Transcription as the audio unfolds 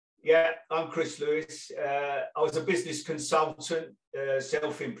Yeah, I'm Chris Lewis. I was a business consultant,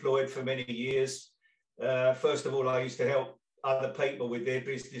 self-employed for many years. First of all, I used to help other people with their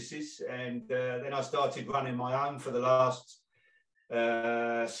businesses, and then I started running my own for the last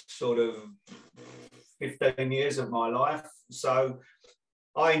sort of 15 years of my life. So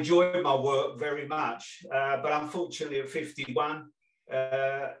I enjoyed my work very much, but unfortunately at 51,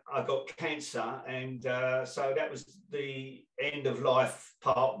 I got cancer, and so that was the end of life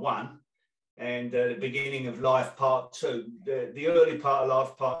part one, and the beginning of life part two. The early part of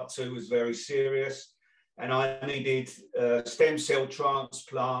life part two was very serious, and I needed stem cell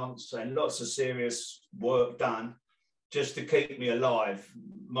transplants and lots of serious work done just to keep me alive.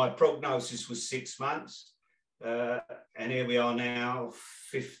 My prognosis was 6 months, and here we are now,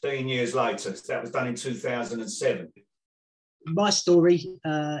 15 years later. So that was done in 2007. My story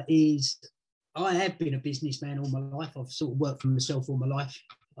is I have been a businessman all my life. I've sort of worked for myself all my life,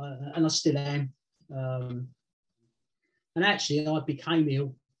 and I still am. And actually, I became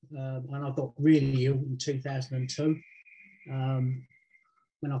ill, and I got really ill in 2002 when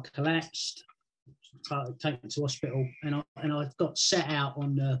I collapsed, taken to hospital, and I got set out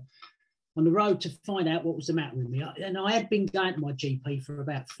on the road to find out what was the matter with me. And I had been going to my GP for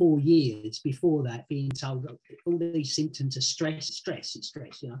about 4 years before that, being told all these symptoms of stress,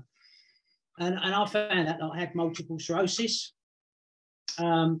 you know. And I found out that I had multiple sclerosis,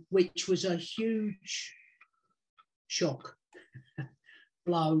 which was a huge shock,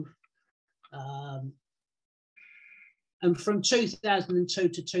 blow. And from 2002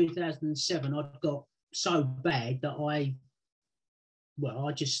 to 2007, I got so bad that I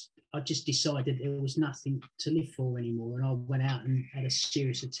just decided there was nothing to live for anymore. And I went out and had a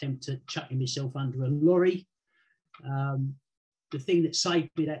serious attempt at chucking myself under a lorry. The thing that saved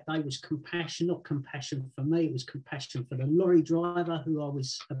me that day was compassion, not compassion for me, it was compassion for the lorry driver who I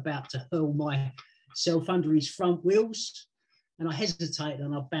was about to hurl myself under his front wheels. And I hesitated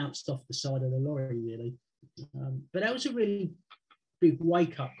and I bounced off the side of the lorry, really. But that was a really big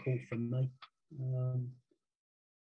wake-up call for me.